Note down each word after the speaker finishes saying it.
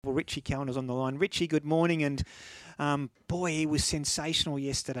Well, Richie Callender's on the line. Richie, good morning. And boy, he was sensational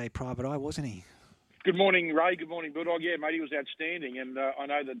yesterday, Private Eye, wasn't he? Good morning, Ray. Good morning, Bulldog. Yeah, mate, he was outstanding. And I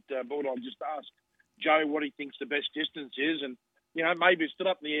know that Bulldog just asked Joe what he thinks the best distance is. And, maybe it's still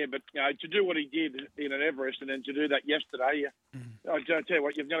up in the air. But, to do what he did in an Everest and then to do that yesterday, I tell you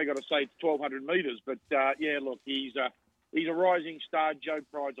what, you've only got to say it's 1,200 metres. But, look, he's a rising star. Joe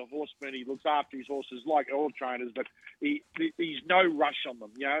Pride's a horseman. He looks after his horses like all trainers, but he's no rush on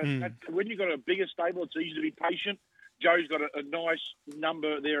them. When you've got a bigger stable, it's easy to be patient. Joe's got a nice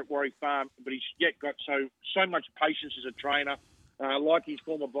number there at Warwick Farm, but he's yet got so much patience as a trainer, like his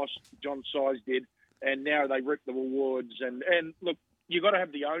former boss, John Size, did, and now they reap the rewards. And look, you've got to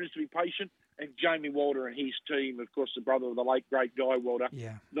have the owners to be patient, and Jamie Walter and his team, of course, the brother of the late, great Guy Walter.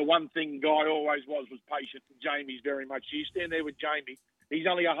 Yeah. The one thing Guy always was patient. Jamie's very much. You stand there with Jamie, he's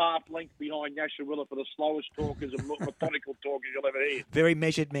only a half length behind Nasha Willa for the slowest talkers and methodical talkers you'll ever hear. Very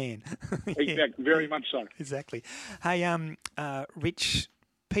measured man. Yeah. Exactly, very much so. Exactly. Hey, Rich,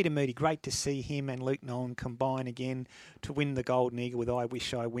 Peter Moody, great to see him and Luke Nolan combine again to win the Golden Eagle with I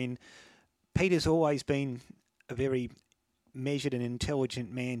Wish I Win. Peter's always been a very measured and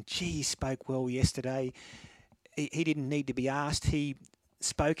intelligent man. Gee, he spoke well yesterday. He didn't need to be asked. He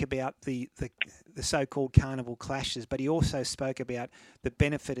spoke about the so-called carnival clashes, but he also spoke about the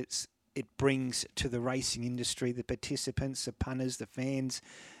benefit it brings to the racing industry, the participants, the punters, the fans.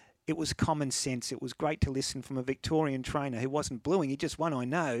 It was common sense. It was great to listen from a Victorian trainer who wasn't blueing. He just won, I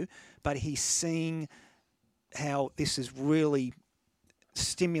know, but he's seeing how this is really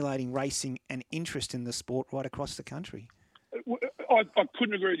stimulating racing and interest in the sport right across the country. I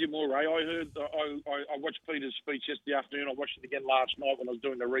couldn't agree with you more, Ray. I watched Peter's speech yesterday afternoon. I watched it again last night when I was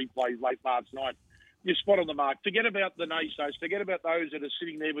doing the replays late last night. You're spot on the mark. Forget about the naysayers. Forget about those that are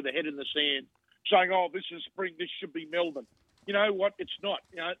sitting there with their head in the sand saying, oh, this is spring, this should be Melbourne. You know what? It's not.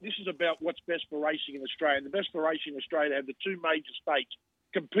 This is about what's best for racing in Australia. And the best for racing in Australia have the two major states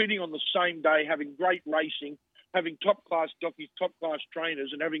competing on the same day, having great racing, having top-class jockeys, top-class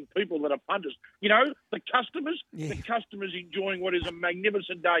trainers, and having people that are punters. The customers, the customers enjoying what is a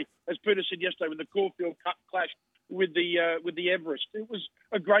magnificent day, as Peter said yesterday, when the Caulfield Cup clashed with the Everest. It was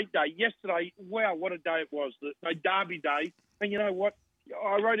a great day. Yesterday, wow, what a day it was, the Derby Day. And you know what?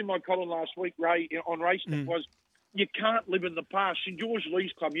 I wrote in my column last week, Ray, on Racing, was you can't live in the past. St George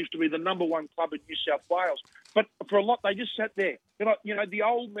Lees Club used to be the number one club in New South Wales. But for a lot, they just sat there. The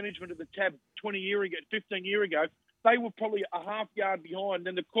old management of the TAB 15 years ago, they were probably a half yard behind.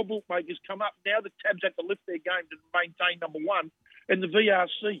 Then the core bookmakers come up. Now the TABs have to lift their game to maintain number one. And the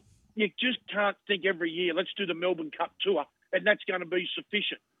VRC, you just can't think every year, let's do the Melbourne Cup Tour, and that's going to be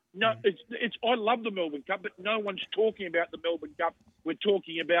sufficient. No, it's. I love the Melbourne Cup, but no one's talking about the Melbourne Cup. We're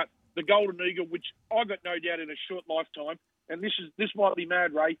talking about the Golden Eagle, which I got no doubt in a short lifetime, and this might be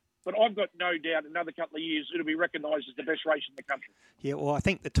mad, Ray, but I've got no doubt in another couple of years it'll be recognised as the best race in the country. Yeah, well, I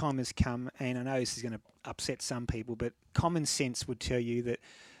think the time has come, and I know this is going to upset some people, but common sense would tell you that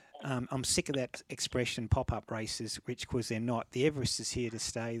I'm sick of that expression, pop-up races, Rich, because they're not. The Everest is here to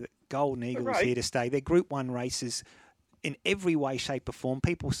stay. The Golden Eagle is here to stay. They're Group 1 races in every way, shape or form.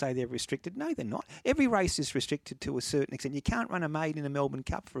 People say they're restricted. No, they're not. Every race is restricted to a certain extent. You can't run a maiden in a Melbourne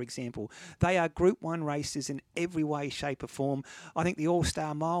Cup, for example. They are Group 1 races in every way, shape or form. I think the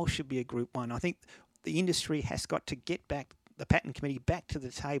All-Star Mile should be a Group 1. I think the industry has got to get back, the Patent Committee, back to the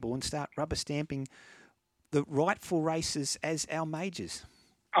table and start rubber stamping the rightful races as our majors.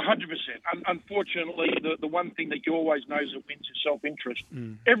 100%. Unfortunately, the one thing that you always know is that wins is self-interest.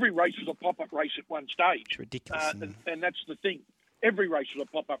 Every race was a pop-up race at one stage. It's ridiculous. And that's the thing. Every race was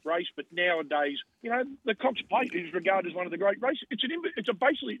a pop-up race, but nowadays, the Cox Plate is regarded as one of the great races. It's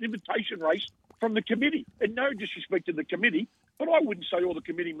basically an invitation race from the committee. And no disrespect to the committee, but I wouldn't say all the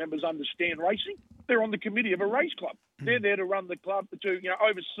committee members understand racing. They're on the committee of a race club. They're there to run the club, to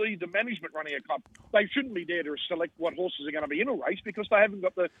oversee the management running a club. They shouldn't be there to select what horses are going to be in a race because they haven't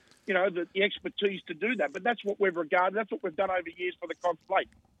got the expertise to do that. But that's what we've regarded. That's what we've done over years for the Cox Plate.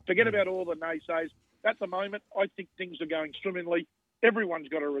 Forget about all the naysayers. At the moment, I think things are going swimmingly. Everyone's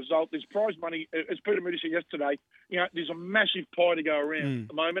got a result. There's prize money. As Peter Moody said yesterday, there's a massive pie to go around at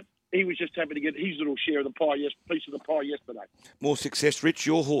the moment. He was just happy to get his little share of the pie, piece of the pie yesterday. More success, Rich.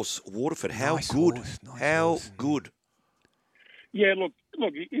 Your horse, Waterford. How Nice good? horse, nice How horse. good? Yeah, look.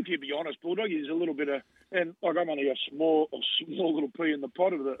 If you be honest, Bulldog, there's a little bit of, and like I'm only a small little pea in the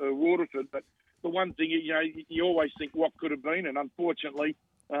pot of the Waterford, but the one thing you always think what could have been, and unfortunately,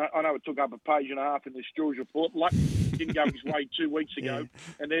 I know it took up a page and a half in this George report. Luck didn't go his way 2 weeks ago,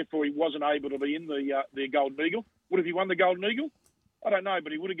 and therefore he wasn't able to be in the Golden Eagle. Would have he won the Golden Eagle? I don't know,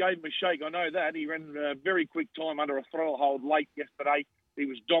 but he would have gave him a shake. I know that. He ran a very quick time under a throttle hold late yesterday. He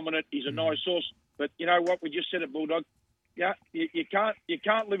was dominant. He's a nice horse. But you know what? We just said it, Bulldog. Yeah, you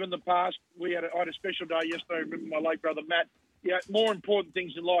can't live in the past. I had a special day yesterday. I remember my late brother Matt. Yeah, more important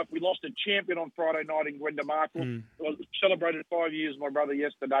things in life. We lost a champion on Friday night in Gwenda Markle. I celebrated 5 years, my brother,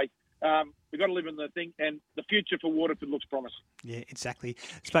 yesterday. We've got to live in the thing, and the future for Waterford looks promising. Yeah, exactly.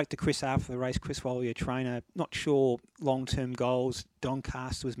 Spoke to Chris after the race. Chris Waller, your trainer. Not sure long-term goals.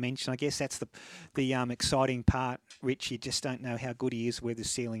 Doncaster was mentioned. I guess that's the exciting part, Rich. You just don't know how good he is, where the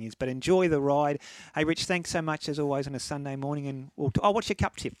ceiling is. But enjoy the ride. Hey, Rich, thanks so much, as always, on a Sunday morning. And what's your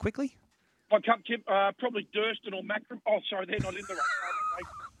cup tip, quickly? My cup tip, probably Durston or Macram. Oh, sorry, they're not in the race.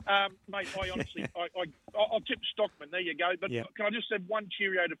 Mate, I honestly, I'll tip Stockman. There you go. But Can I just say one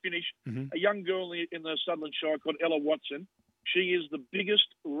cheerio to finish? A young girl in the Sutherland Shire called Ella Watson. She is the biggest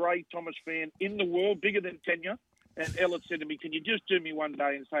Ray Thomas fan in the world, bigger than Kenya. And Ella said to me, can you just do me one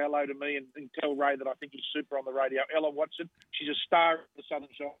day and say hello to me and tell Ray that I think he's super on the radio? Ella Watson, she's a star in the Southern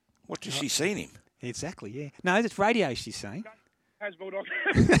Shire. What does she seen him? Exactly, yeah. No, it's radio, she's saying. Has Bulldog.